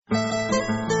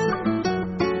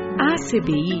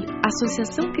ACBI,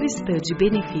 Associação Cristã de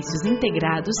Benefícios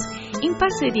Integrados, em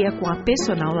parceria com a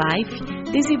Personal Life,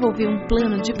 desenvolveu um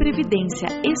plano de previdência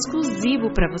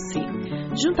exclusivo para você,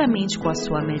 juntamente com a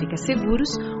sua América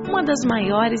Seguros, uma das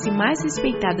maiores e mais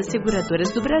respeitadas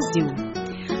seguradoras do Brasil.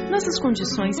 Nossas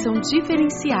condições são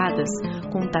diferenciadas,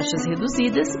 com taxas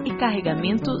reduzidas e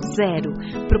carregamento zero,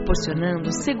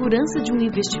 proporcionando segurança de um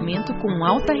investimento com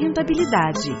alta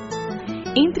rentabilidade.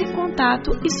 Entre em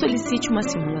contato e solicite uma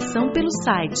simulação pelo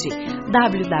site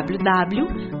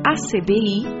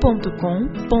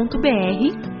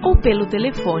www.acbi.com.br ou pelo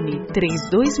telefone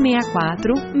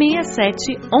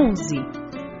 3264-6711.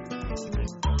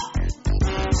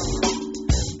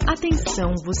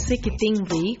 Atenção, você que tem um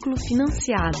veículo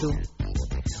financiado.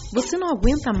 Você não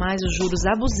aguenta mais os juros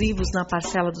abusivos na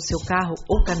parcela do seu carro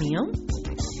ou caminhão?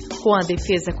 Com a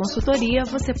Defesa Consultoria,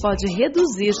 você pode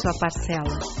reduzir sua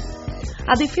parcela.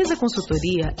 A Defesa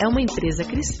Consultoria é uma empresa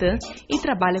cristã e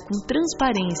trabalha com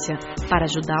transparência para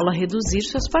ajudá-lo a reduzir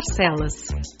suas parcelas.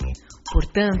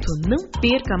 Portanto, não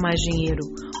perca mais dinheiro.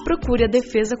 Procure a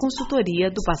Defesa Consultoria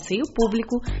do Passeio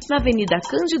Público na Avenida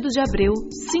Cândido de Abreu,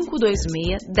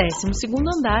 526, 12º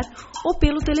andar ou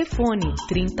pelo telefone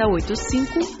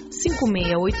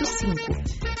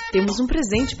 3085-5685. Temos um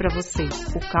presente para você.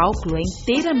 O cálculo é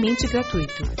inteiramente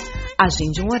gratuito.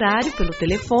 Agende um horário pelo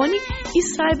telefone e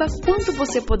saiba quanto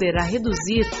você poderá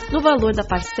reduzir no valor da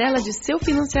parcela de seu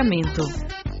financiamento.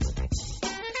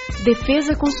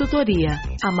 Defesa Consultoria,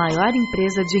 a maior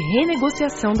empresa de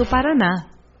renegociação do Paraná.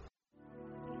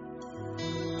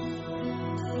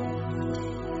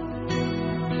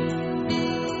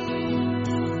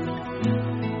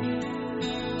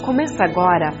 Começa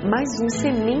agora mais um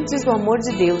Sementes do Amor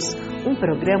de Deus, um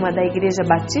programa da Igreja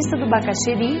Batista do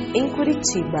Bacaxeri, em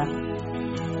Curitiba.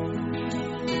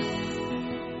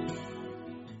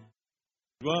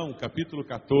 João, capítulo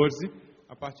 14,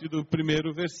 a partir do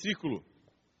primeiro versículo.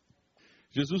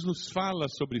 Jesus nos fala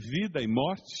sobre vida e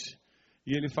morte,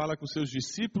 e ele fala com seus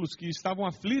discípulos que estavam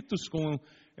aflitos com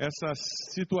essa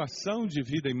situação de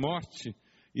vida e morte,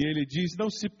 e ele diz: não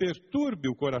se perturbe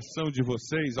o coração de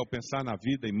vocês ao pensar na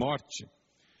vida e morte.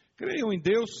 Creiam em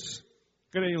Deus,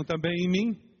 creiam também em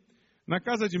mim. Na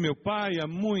casa de meu pai há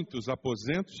muitos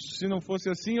aposentos, se não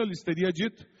fosse assim eu lhes teria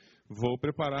dito: vou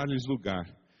preparar-lhes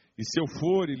lugar. E se eu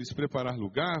for e lhes preparar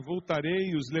lugar,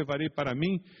 voltarei e os levarei para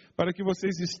mim, para que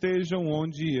vocês estejam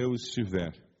onde eu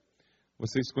estiver.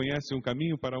 Vocês conhecem o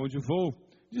caminho para onde vou?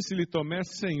 Disse-lhe Tomé: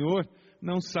 Senhor,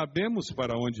 não sabemos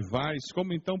para onde vais,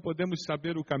 como então podemos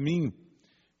saber o caminho?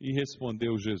 E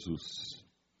respondeu Jesus: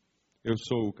 eu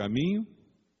sou o caminho,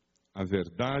 a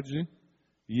verdade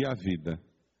e a vida.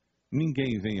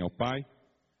 Ninguém vem ao Pai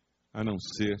a não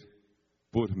ser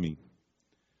por mim.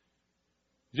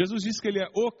 Jesus diz que ele é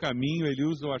o caminho, ele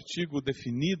usa o artigo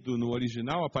definido, no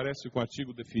original aparece com o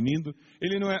artigo definido.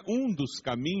 Ele não é um dos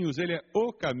caminhos, ele é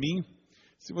o caminho.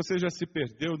 Se você já se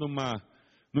perdeu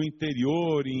no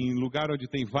interior, em lugar onde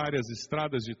tem várias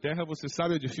estradas de terra, você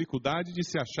sabe a dificuldade de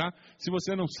se achar se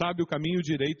você não sabe o caminho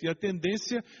direito. E a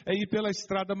tendência é ir pela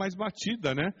estrada mais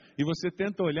batida, né? E você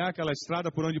tenta olhar aquela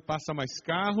estrada por onde passa mais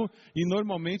carro e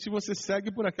normalmente você segue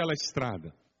por aquela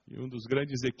estrada. E um dos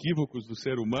grandes equívocos do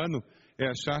ser humano é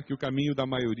achar que o caminho da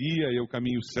maioria é o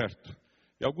caminho certo.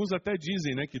 E alguns até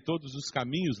dizem, né, que todos os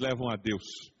caminhos levam a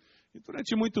Deus. E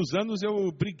durante muitos anos eu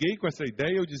briguei com essa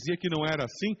ideia, eu dizia que não era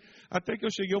assim, até que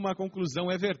eu cheguei a uma conclusão: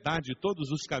 é verdade,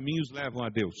 todos os caminhos levam a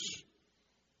Deus.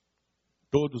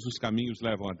 Todos os caminhos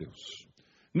levam a Deus.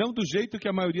 Não do jeito que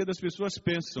a maioria das pessoas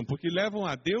pensam, porque levam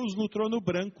a Deus no trono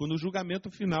branco, no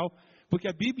julgamento final. Porque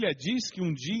a Bíblia diz que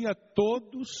um dia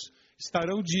todos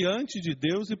estarão diante de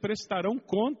Deus e prestarão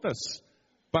contas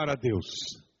para Deus.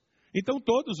 Então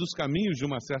todos os caminhos, de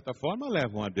uma certa forma,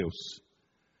 levam a Deus.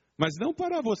 Mas não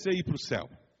para você ir para o céu.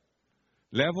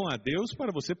 Levam a Deus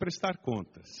para você prestar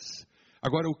contas.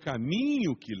 Agora, o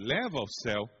caminho que leva ao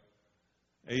céu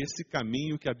é esse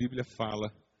caminho que a Bíblia fala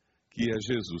que é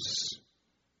Jesus.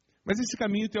 Mas esse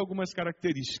caminho tem algumas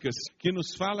características que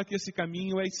nos fala que esse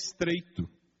caminho é estreito.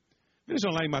 Vejam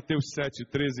lá em Mateus 7,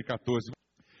 13 e 14.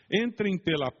 Entrem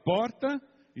pela porta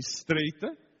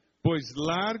estreita, pois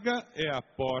larga é a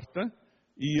porta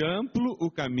e amplo o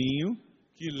caminho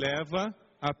que leva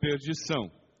à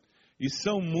perdição. E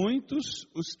são muitos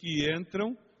os que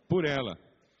entram por ela.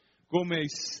 Como é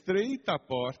estreita a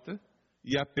porta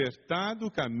e apertado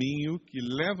o caminho que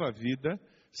leva à vida,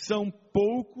 são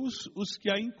poucos os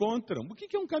que a encontram. O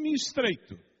que é um caminho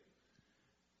estreito?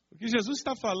 O que Jesus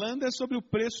está falando é sobre o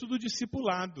preço do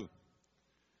discipulado.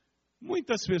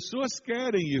 Muitas pessoas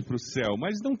querem ir para o céu,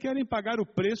 mas não querem pagar o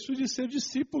preço de ser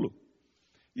discípulo.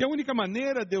 E a única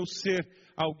maneira de eu ser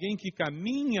alguém que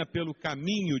caminha pelo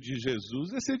caminho de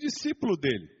Jesus é ser discípulo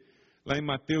dele. Lá em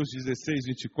Mateus 16,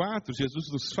 24, Jesus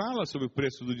nos fala sobre o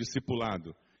preço do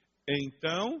discipulado.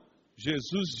 Então,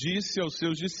 Jesus disse aos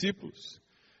seus discípulos: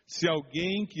 se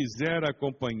alguém quiser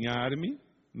acompanhar-me,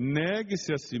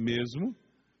 negue-se a si mesmo,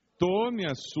 tome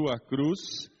a sua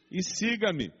cruz e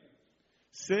siga-me.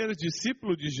 Ser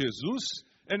discípulo de Jesus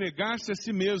é negar-se a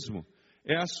si mesmo,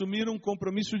 é assumir um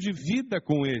compromisso de vida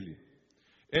com Ele,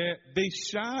 é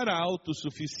deixar a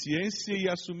autossuficiência e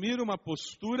assumir uma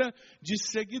postura de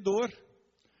seguidor.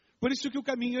 Por isso que o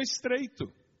caminho é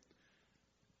estreito.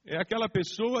 É aquela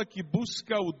pessoa que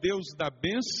busca o Deus da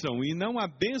bênção e não a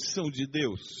bênção de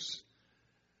Deus.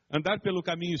 Andar pelo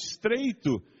caminho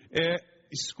estreito é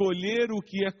escolher o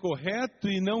que é correto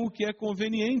e não o que é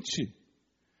conveniente.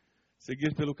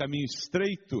 Seguir pelo caminho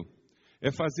estreito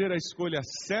é fazer a escolha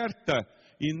certa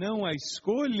e não a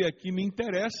escolha que me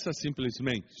interessa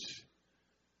simplesmente.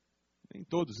 Nem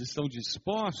todos estão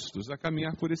dispostos a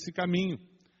caminhar por esse caminho.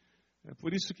 É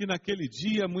por isso que naquele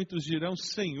dia muitos dirão: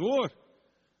 Senhor,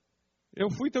 eu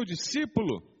fui teu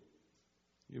discípulo.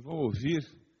 E vão ouvir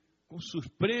com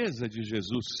surpresa de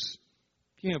Jesus: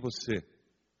 quem é você?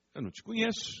 Eu não te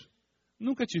conheço,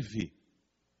 nunca te vi.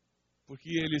 Porque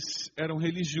eles eram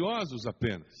religiosos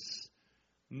apenas,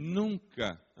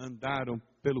 nunca andaram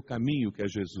pelo caminho que é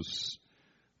Jesus,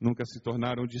 nunca se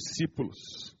tornaram discípulos.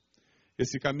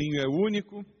 Esse caminho é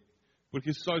único,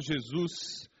 porque só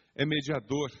Jesus é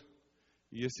mediador,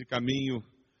 e esse caminho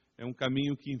é um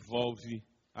caminho que envolve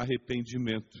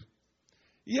arrependimento.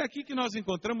 E é aqui que nós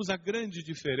encontramos a grande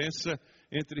diferença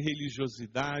entre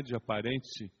religiosidade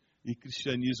aparente e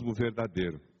cristianismo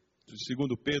verdadeiro.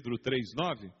 Segundo Pedro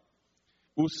 3,9,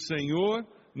 o Senhor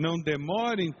não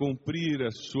demora em cumprir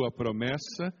a sua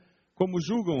promessa, como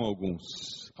julgam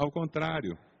alguns. Ao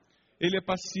contrário, Ele é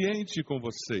paciente com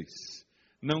vocês,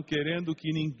 não querendo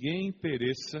que ninguém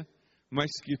pereça, mas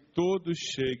que todos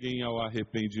cheguem ao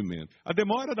arrependimento. A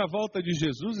demora da volta de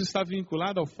Jesus está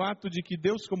vinculada ao fato de que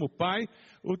Deus, como Pai,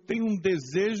 tem um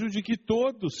desejo de que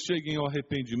todos cheguem ao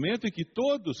arrependimento e que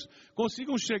todos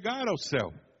consigam chegar ao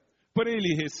céu. Porém,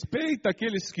 Ele respeita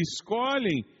aqueles que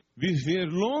escolhem viver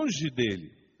longe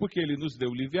dEle, porque Ele nos deu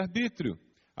livre-arbítrio.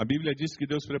 A Bíblia diz que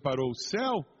Deus preparou o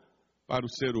céu para o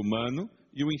ser humano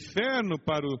e o inferno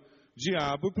para o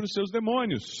diabo e para os seus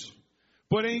demônios.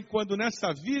 Porém, quando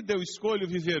nessa vida eu escolho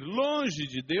viver longe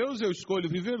de Deus, eu escolho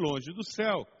viver longe do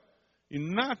céu. E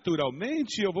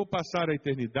naturalmente eu vou passar a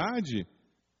eternidade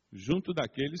junto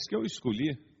daqueles que eu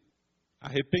escolhi.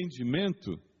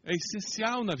 Arrependimento é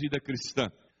essencial na vida cristã.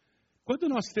 Quando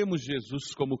nós temos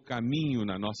Jesus como caminho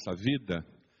na nossa vida,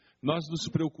 nós nos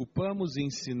preocupamos em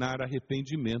ensinar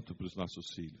arrependimento para os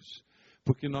nossos filhos,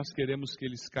 porque nós queremos que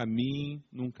eles caminhem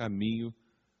num caminho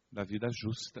da vida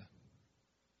justa.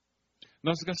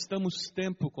 Nós gastamos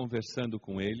tempo conversando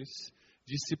com eles,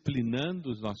 disciplinando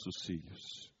os nossos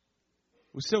filhos.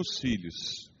 Os seus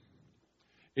filhos,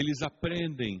 eles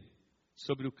aprendem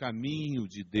sobre o caminho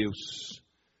de Deus,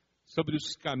 sobre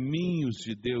os caminhos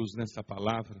de Deus nessa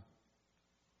palavra.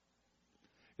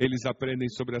 Eles aprendem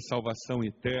sobre a salvação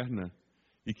eterna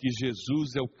e que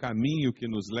Jesus é o caminho que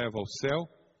nos leva ao céu.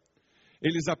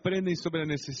 Eles aprendem sobre a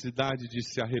necessidade de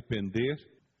se arrepender.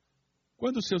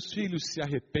 Quando seus filhos se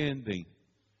arrependem,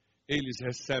 eles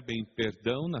recebem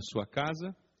perdão na sua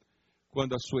casa.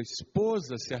 Quando a sua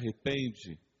esposa se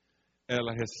arrepende,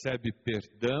 ela recebe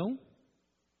perdão.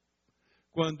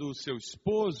 Quando o seu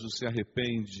esposo se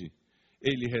arrepende,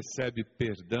 ele recebe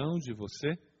perdão de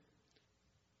você.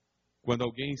 Quando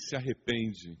alguém se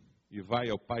arrepende e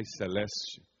vai ao Pai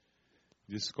Celeste,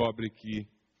 descobre que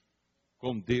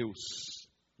com Deus,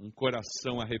 um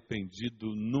coração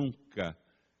arrependido nunca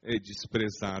é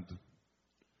desprezado.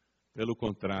 Pelo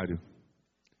contrário,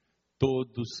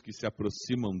 todos que se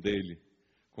aproximam dele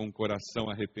com o coração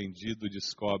arrependido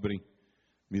descobrem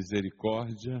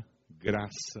misericórdia,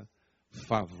 graça,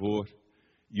 favor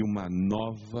e uma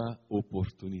nova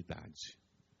oportunidade.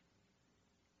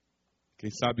 Quem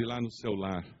sabe lá no seu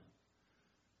lar,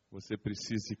 você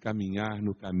precise caminhar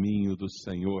no caminho do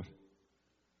Senhor,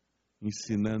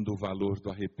 ensinando o valor do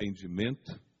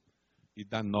arrependimento e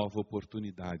da nova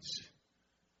oportunidade,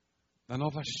 da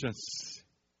nova chance.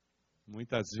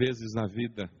 Muitas vezes na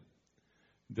vida,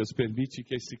 Deus permite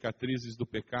que as cicatrizes do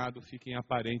pecado fiquem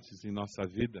aparentes em nossa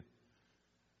vida,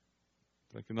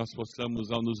 para que nós possamos,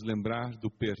 ao nos lembrar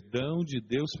do perdão de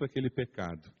Deus para aquele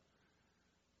pecado,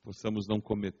 possamos não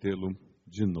cometê-lo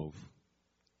de novo.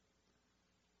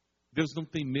 Deus não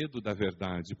tem medo da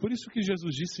verdade. Por isso que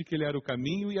Jesus disse que Ele era o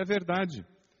caminho e a verdade.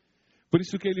 Por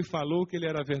isso que Ele falou que Ele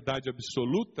era a verdade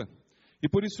absoluta E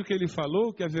por isso que ele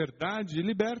falou que a verdade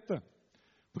liberta.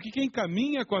 Porque quem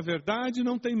caminha com a verdade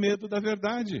não tem medo da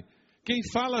verdade. Quem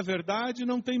fala a verdade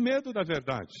não tem medo da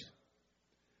verdade.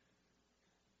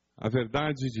 A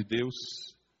verdade de Deus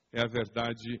é a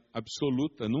verdade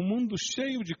absoluta. Num mundo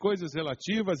cheio de coisas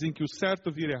relativas, em que o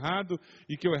certo vira errado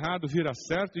e que o errado vira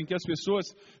certo, em que as pessoas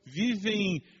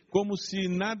vivem como se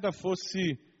nada fosse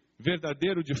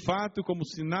verdadeiro de fato, como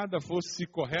se nada fosse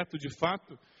correto de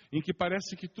fato, em que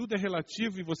parece que tudo é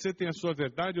relativo e você tem a sua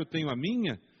verdade, eu tenho a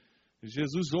minha,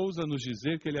 Jesus ousa nos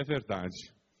dizer que ele é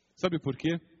verdade. Sabe por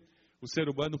quê? O ser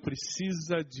humano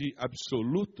precisa de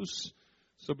absolutos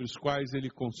sobre os quais ele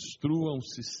construa um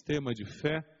sistema de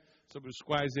fé, sobre os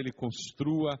quais ele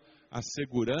construa a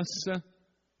segurança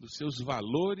dos seus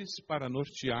valores para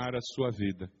nortear a sua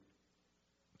vida.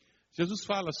 Jesus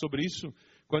fala sobre isso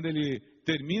quando ele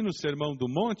termina o Sermão do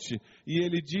Monte e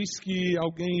ele diz que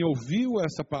alguém ouviu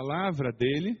essa palavra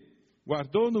dele,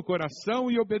 guardou no coração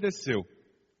e obedeceu.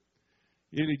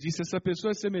 E ele disse, essa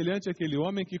pessoa é semelhante àquele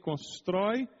homem que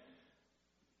constrói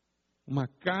uma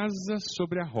casa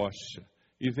sobre a rocha.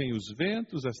 E vem os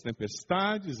ventos, as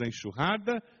tempestades, a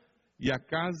enxurrada, e a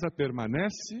casa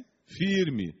permanece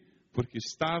firme, porque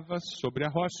estava sobre a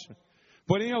rocha.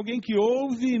 Porém, alguém que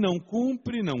ouve e não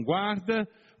cumpre, não guarda,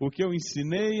 o que eu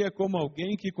ensinei é como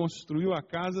alguém que construiu a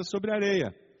casa sobre a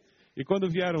areia. E quando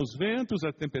vieram os ventos,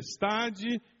 a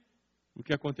tempestade, o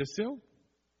que aconteceu?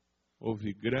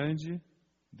 Houve grande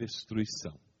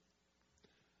destruição.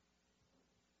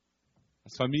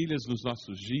 As famílias nos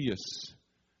nossos dias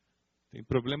têm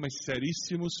problemas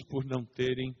seríssimos por não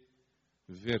terem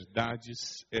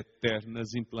verdades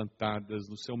eternas implantadas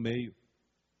no seu meio.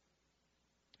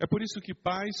 É por isso que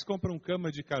pais compram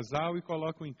cama de casal e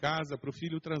colocam em casa para o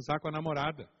filho transar com a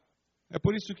namorada. É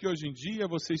por isso que hoje em dia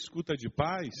você escuta de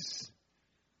pais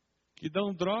que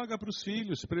dão droga para os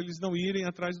filhos, para eles não irem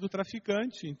atrás do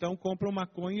traficante. Então compram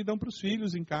maconha e dão para os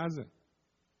filhos em casa.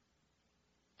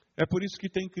 É por isso que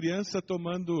tem criança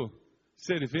tomando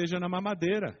cerveja na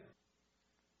mamadeira.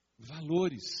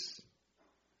 Valores.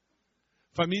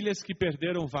 Famílias que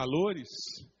perderam valores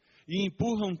e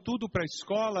empurram tudo para a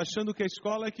escola, achando que a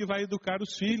escola é que vai educar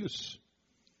os filhos.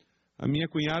 A minha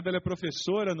cunhada ela é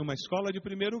professora numa escola de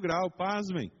 1º grau,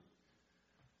 pasmem.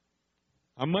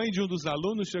 A mãe de um dos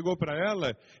alunos chegou para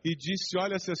ela e disse,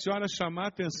 olha, se a senhora chamar a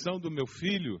atenção do meu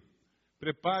filho,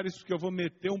 prepare-se porque eu vou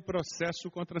meter um processo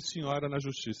contra a senhora na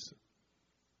justiça.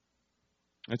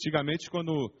 Antigamente,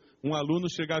 quando um aluno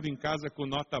chegava em casa com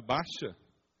nota baixa,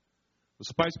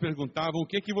 os pais perguntavam, o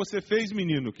que você fez,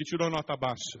 menino, que tirou nota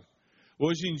baixa?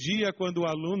 Hoje em dia, quando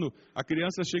a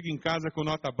criança chega em casa com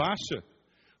nota baixa,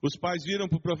 os pais viram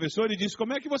para o professor e dizem,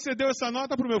 como é que você deu essa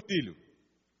nota para o meu filho?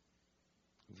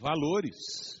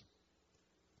 Valores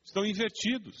estão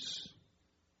invertidos.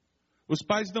 Os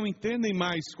pais não entendem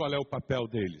mais qual é o papel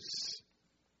deles.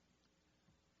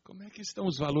 Como é que estão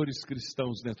os valores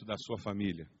cristãos dentro da sua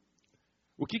família?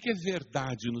 O que é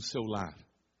verdade no seu lar?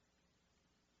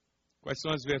 Quais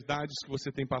são as verdades que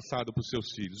você tem passado para os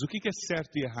seus filhos? O que é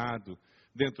certo e errado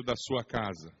dentro da sua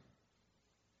casa?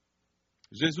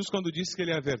 Jesus, quando diz que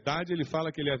ele é a verdade, ele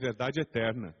fala que ele é a verdade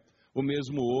eterna. O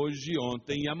mesmo hoje,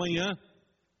 ontem e amanhã.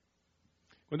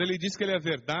 Quando ele diz que ele é a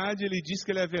verdade, ele diz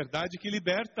que ele é a verdade que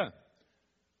liberta.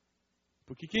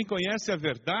 Porque quem conhece a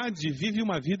verdade vive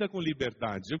uma vida com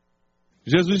liberdade.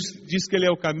 Jesus diz que ele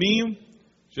é o caminho,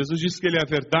 Jesus diz que ele é a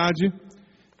verdade,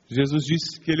 Jesus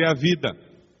diz que ele é a vida.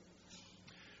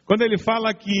 Quando ele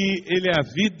fala que ele é a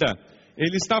vida,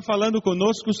 ele está falando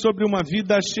conosco sobre uma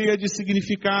vida cheia de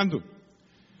significado.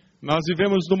 Nós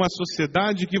vivemos numa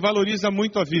sociedade que valoriza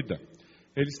muito a vida.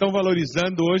 Eles estão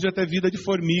valorizando hoje até vida de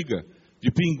formiga,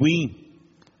 de pinguim,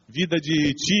 vida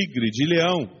de tigre, de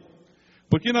leão.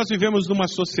 Porque nós vivemos numa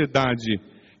sociedade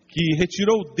que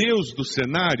retirou Deus do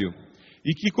cenário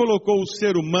e que colocou o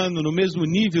ser humano no mesmo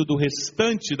nível do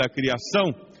restante da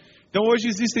criação. Então hoje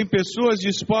existem pessoas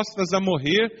dispostas a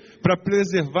morrer para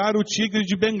preservar o tigre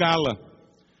de Bengala,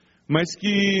 mas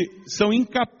que são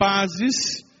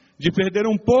incapazes de perder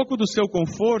um pouco do seu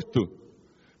conforto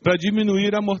para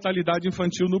diminuir a mortalidade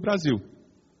infantil no Brasil.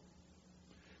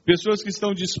 Pessoas que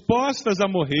estão dispostas a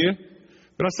morrer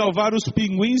para salvar os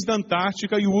pinguins da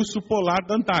Antártica e o urso polar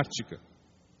da Antártica.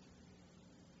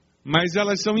 Mas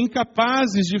elas são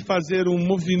incapazes de fazer um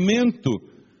movimento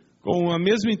com a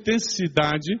mesma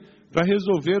intensidade para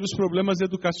resolver os problemas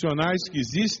educacionais que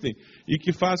existem e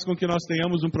que faz com que nós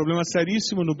tenhamos um problema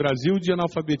seríssimo no Brasil de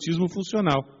analfabetismo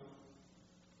funcional.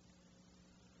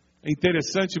 É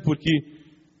interessante porque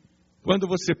quando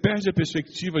você perde a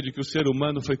perspectiva de que o ser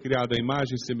humano foi criado à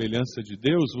imagem e semelhança de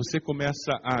Deus, você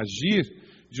começa a agir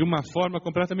de uma forma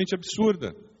completamente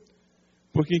absurda.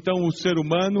 Porque então o ser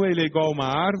humano, ele é igual a uma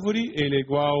árvore, ele é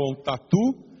igual a um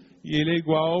tatu e ele é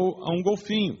igual a um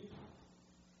golfinho.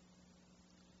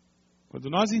 Quando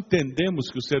nós entendemos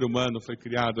que o ser humano foi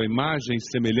criado à imagem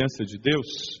e semelhança de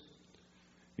Deus,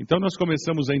 então nós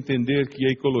começamos a entender que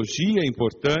a ecologia é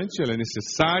importante, ela é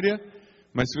necessária,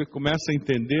 mas você começa a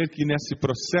entender que nesse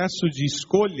processo de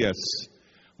escolhas,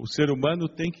 o ser humano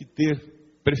tem que ter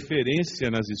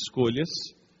preferência nas escolhas,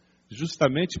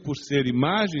 justamente por ser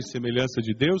imagem e semelhança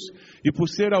de Deus, e por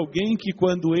ser alguém que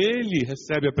quando ele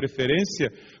recebe a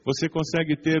preferência, você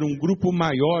consegue ter um grupo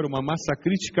maior, uma massa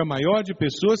crítica maior de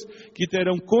pessoas que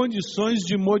terão condições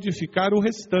de modificar o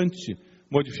restante,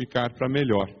 modificar para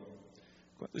melhor.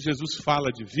 Quando Jesus fala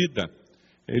de vida,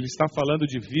 ele está falando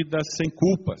de vida sem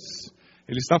culpas.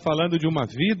 Ele está falando de uma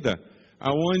vida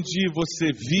onde você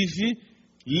vive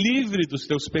livre dos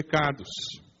teus pecados.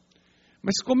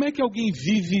 Mas como é que alguém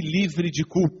vive livre de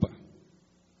culpa?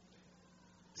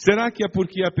 Será que é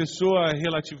porque a pessoa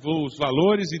relativou os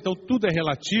valores, então tudo é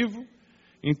relativo?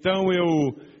 Então eu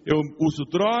uso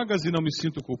drogas e não me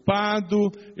sinto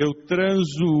culpado, eu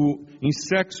transo em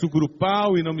sexo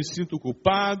grupal e não me sinto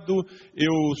culpado,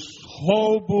 eu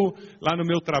roubo lá no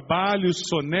meu trabalho,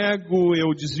 sonego,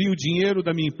 eu desvio dinheiro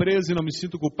da minha empresa e não me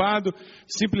sinto culpado,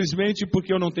 simplesmente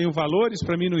porque eu não tenho valores,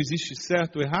 para mim não existe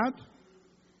certo ou errado?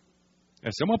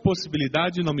 Essa é uma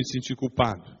possibilidade de não me sentir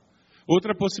culpado.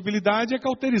 Outra possibilidade é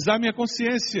cauterizar minha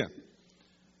consciência.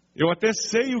 Eu até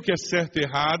sei o que é certo e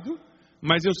errado,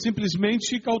 mas eu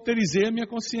simplesmente cauterizei a minha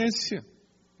consciência.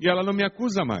 E ela não me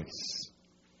acusa mais.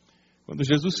 Quando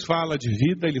Jesus fala de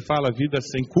vida, ele fala vida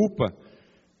sem culpa,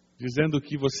 dizendo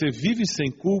que você vive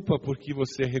sem culpa porque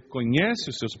você reconhece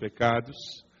os seus pecados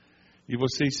e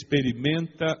você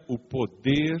experimenta o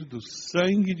poder do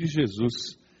sangue de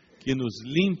Jesus que nos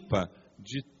limpa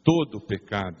de todo o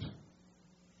pecado.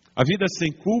 A vida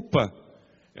sem culpa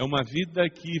é uma vida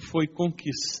que foi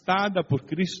conquistada por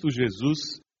Cristo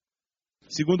Jesus.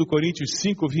 Segundo Coríntios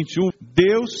 5:21,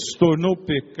 Deus tornou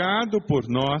pecado por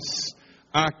nós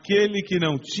aquele que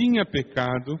não tinha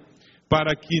pecado,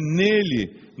 para que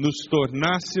nele nos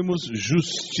tornássemos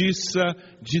justiça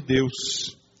de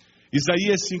Deus.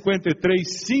 Isaías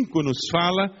 53:5 nos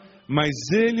fala: mas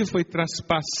ele foi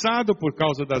traspassado por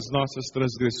causa das nossas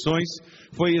transgressões,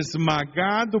 foi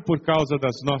esmagado por causa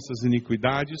das nossas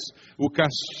iniquidades, o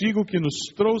castigo que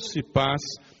nos trouxe paz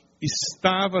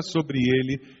estava sobre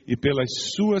ele, e pelas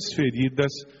suas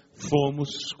feridas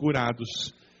fomos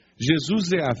curados.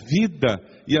 Jesus é a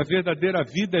vida, e a verdadeira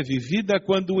vida é vivida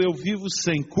quando eu vivo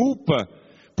sem culpa,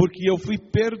 porque eu fui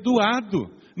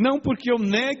perdoado, não porque eu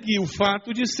negue o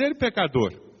fato de ser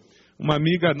pecador. Uma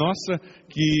amiga nossa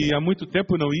que há muito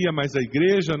tempo não ia mais à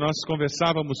igreja, nós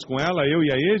conversávamos com ela, eu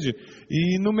e a Ede,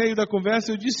 e no meio da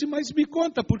conversa eu disse: mas me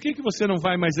conta, por que você não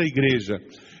vai mais à igreja?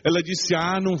 Ela disse: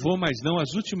 não vou mais não,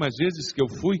 as últimas vezes que eu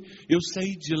fui, eu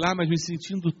saí de lá mas me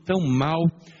sentindo tão mal,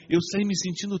 eu saí me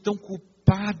sentindo tão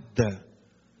culpada,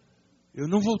 eu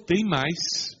não voltei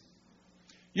mais.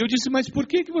 E eu disse: mas por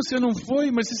que você não foi?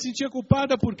 Mas se sentia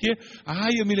culpada por quê?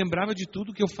 Eu me lembrava de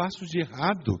tudo que eu faço de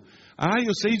errado.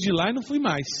 Eu saí de lá e não fui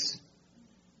mais.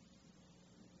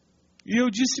 E eu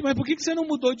disse: mas por que você não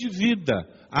mudou de vida?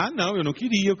 Não, eu não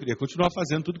queria, eu queria continuar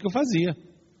fazendo tudo que eu fazia.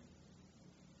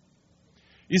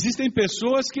 Existem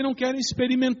pessoas que não querem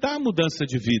experimentar a mudança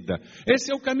de vida. Esse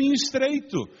é o caminho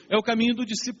estreito, é o caminho do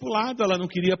discipulado, ela não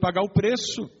queria pagar o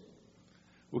preço.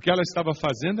 O que ela estava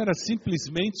fazendo era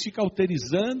simplesmente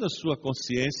cauterizando a sua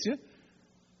consciência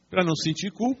para não sentir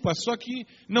culpa, só que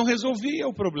não resolvia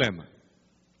o problema.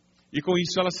 E com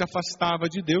isso ela se afastava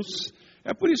de Deus.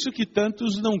 É por isso que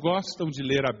tantos não gostam de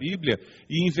ler a Bíblia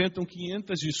e inventam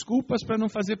 500 desculpas para não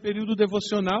fazer período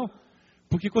devocional.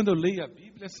 Porque quando eu leio a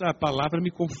Bíblia, essa palavra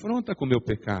me confronta com o meu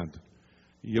pecado.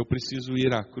 E eu preciso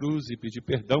ir à cruz e pedir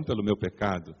perdão pelo meu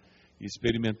pecado e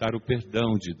experimentar o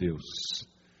perdão de Deus.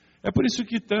 É por isso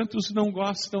que tantos não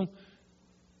gostam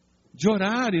de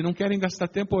orar e não querem gastar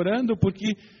tempo orando,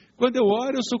 porque quando eu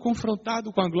oro eu sou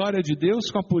confrontado com a glória de Deus,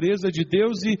 com a pureza de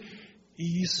Deus,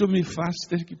 e isso me faz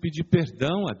ter que pedir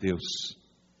perdão a Deus.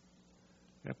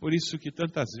 É por isso que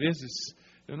tantas vezes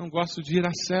eu não gosto de ir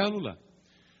à célula,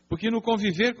 porque no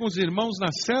conviver com os irmãos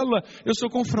na célula, eu sou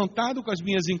confrontado com as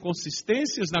minhas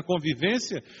inconsistências na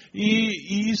convivência,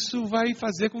 e isso vai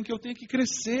fazer com que eu tenha que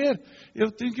crescer,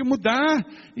 eu tenho que mudar,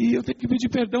 e eu tenho que pedir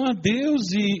perdão a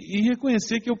Deus, e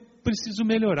reconhecer que eu preciso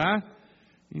melhorar.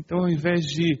 Então, ao invés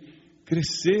de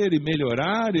crescer e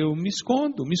melhorar, eu me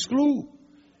escondo, me excluo,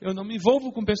 eu não me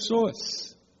envolvo com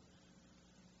pessoas.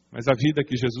 Mas a vida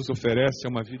que Jesus oferece é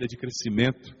uma vida de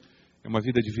crescimento, é uma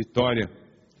vida de vitória.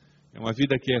 É uma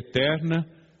vida que é eterna,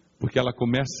 porque ela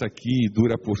começa aqui e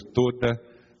dura por toda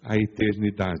a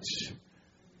eternidade.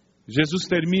 Jesus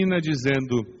termina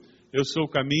dizendo: eu sou o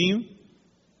caminho,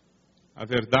 a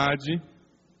verdade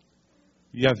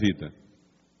e a vida.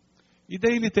 E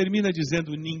daí ele termina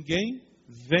dizendo: ninguém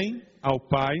vem ao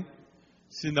Pai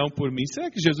senão por mim. Será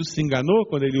que Jesus se enganou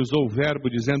quando ele usou o verbo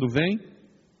dizendo vem?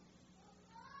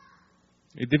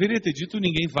 Ele deveria ter dito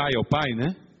ninguém vai ao Pai,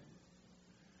 né?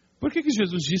 Por que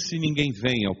Jesus disse ninguém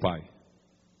vem ao Pai?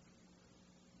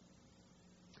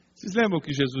 Vocês lembram o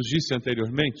que Jesus disse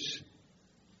anteriormente?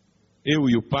 Eu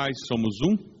e o Pai somos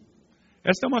um?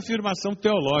 Esta é uma afirmação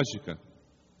teológica.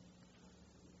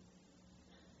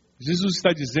 Jesus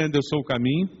está dizendo: eu sou o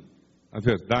caminho, a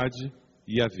verdade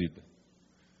e a vida.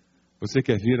 Você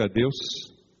quer vir a Deus?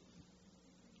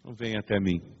 Então venha até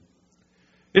mim.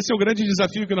 Esse é o grande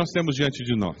desafio que nós temos diante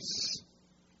de nós.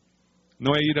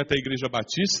 Não é ir até a igreja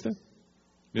batista,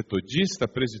 metodista,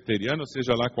 presbiteriana, ou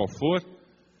seja lá qual for.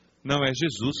 Não, é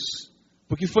Jesus.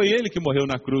 Porque foi Ele que morreu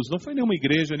na cruz, não foi nenhuma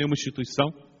igreja, nenhuma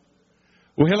instituição.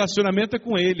 O relacionamento é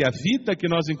com Ele, a vida que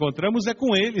nós encontramos é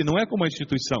com Ele, não é com uma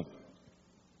instituição.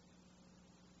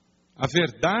 A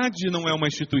verdade não é uma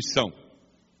instituição.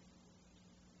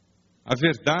 A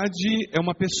verdade é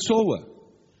uma pessoa.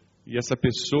 E essa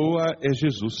pessoa é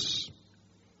Jesus.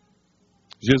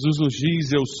 Jesus nos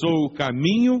diz: eu sou o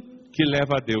caminho que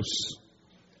leva a Deus.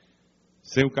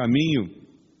 Sem o caminho,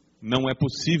 não é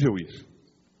possível ir.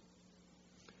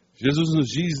 Jesus nos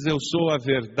diz: eu sou a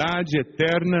verdade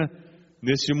eterna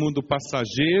neste mundo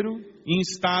passageiro e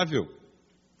instável.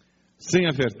 Sem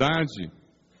a verdade,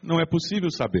 não é possível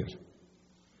saber.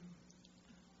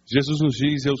 Jesus nos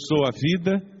diz: eu sou a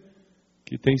vida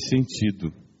que tem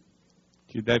sentido,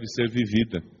 que deve ser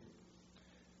vivida.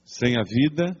 Sem a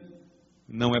vida,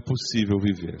 não é possível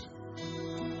viver.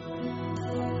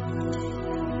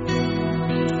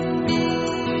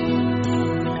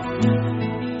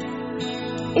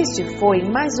 Este foi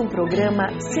mais um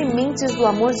programa Sementes do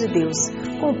Amor de Deus,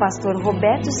 com o pastor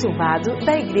Roberto Silvado,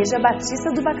 da Igreja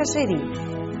Batista do Bacaxeri.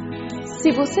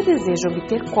 Se você deseja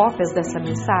obter cópias dessa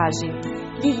mensagem,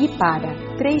 ligue para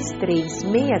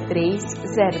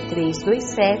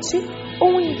 3363-0327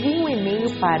 ou envie um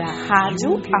e-mail para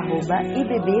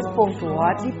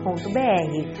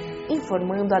radio@ibb.org.br,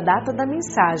 informando a data da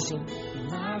mensagem.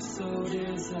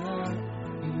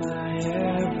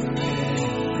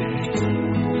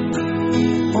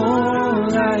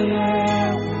 All I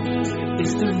am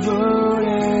is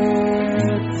devoted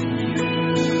to you.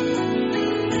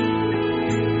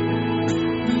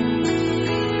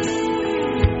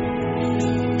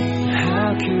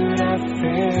 How could I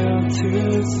fail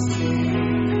to see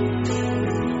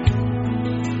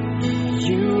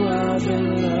you are the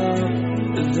love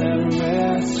that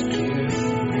rescues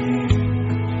me?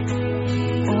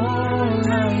 All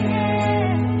I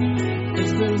am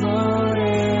is devoted.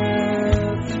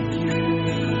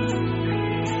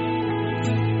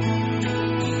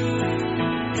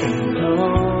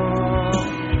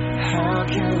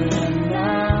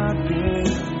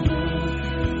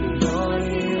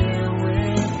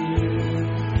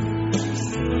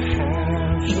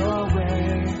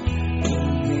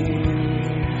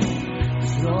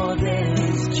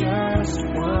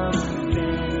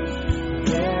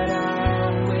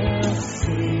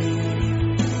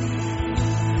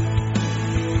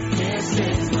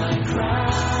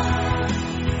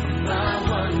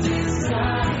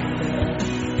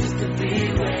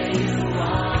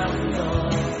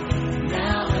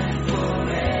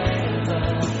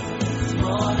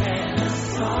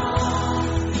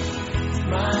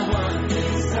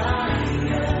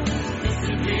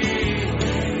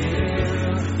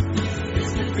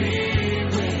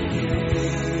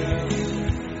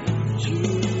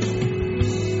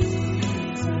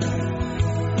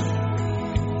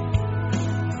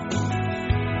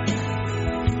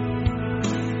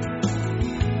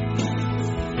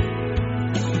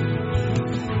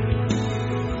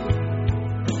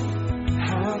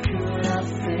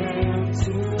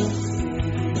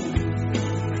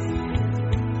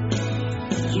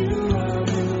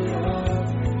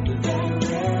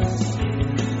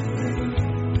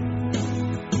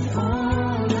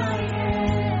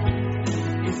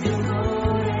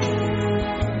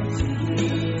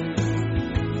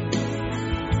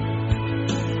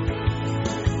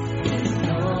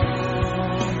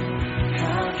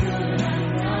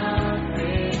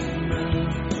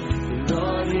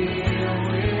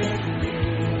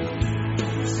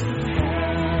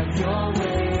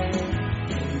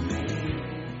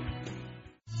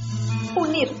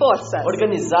 Unir forças,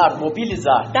 organizar,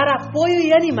 mobilizar, dar apoio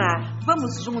e animar.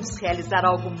 Vamos juntos realizar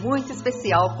algo muito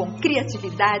especial com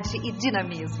criatividade e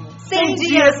dinamismo. 100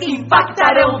 dias que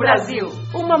impactarão o Brasil.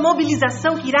 Uma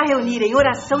mobilização que irá reunir em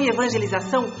oração e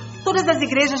evangelização todas as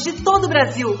igrejas de todo o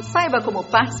Brasil. Saiba como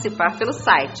participar pelo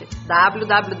site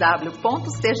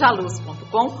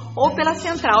www.sejaluz.com ou pela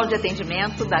central de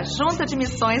atendimento da Junta de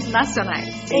Missões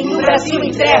Nacionais. Em um Brasil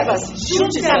em trevas,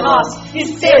 junte-se a nós e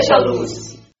seja luz.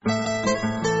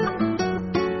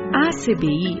 A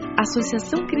ACBI,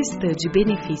 Associação Cristã de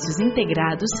Benefícios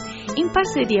Integrados, em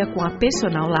parceria com a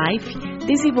Personal Life,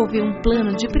 desenvolveu um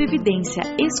plano de previdência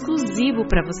exclusivo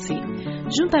para você,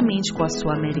 juntamente com a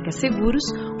Sua América Seguros,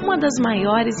 uma das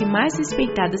maiores e mais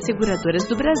respeitadas seguradoras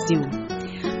do Brasil.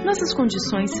 Nossas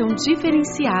condições são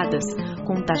diferenciadas,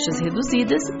 com taxas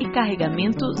reduzidas e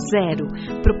carregamento zero,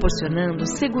 proporcionando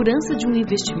segurança de um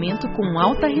investimento com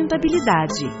alta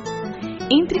rentabilidade.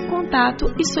 Entre em contato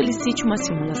e solicite uma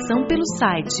simulação pelo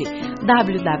site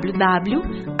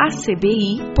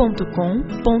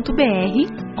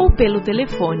www.acbi.com.br ou pelo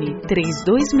telefone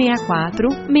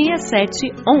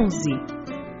 3264-6711.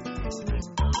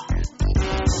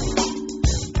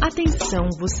 Atenção,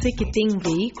 você que tem um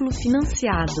veículo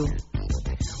financiado.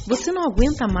 Você não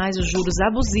aguenta mais os juros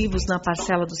abusivos na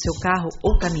parcela do seu carro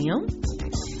ou caminhão?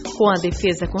 Com a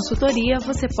Defesa Consultoria,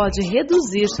 você pode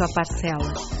reduzir sua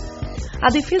parcela. A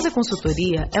Defesa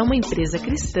Consultoria é uma empresa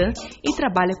cristã e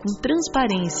trabalha com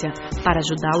transparência para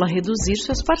ajudá-lo a reduzir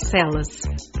suas parcelas.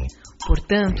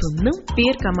 Portanto, não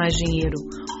perca mais dinheiro.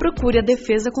 Procure a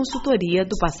Defesa Consultoria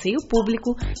do Passeio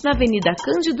Público na Avenida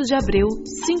Cândido de Abreu,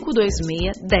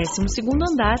 526,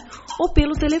 12º andar ou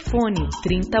pelo telefone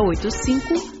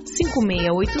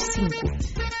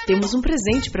 3085-5685. Temos um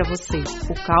presente para você.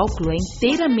 O cálculo é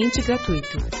inteiramente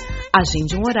gratuito.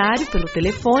 Agende um horário pelo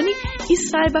telefone e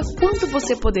saiba quanto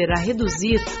você poderá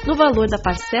reduzir no valor da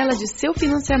parcela de seu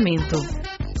financiamento.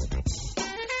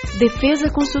 Defesa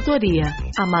Consultoria,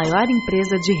 a maior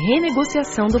empresa de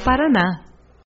renegociação do Paraná.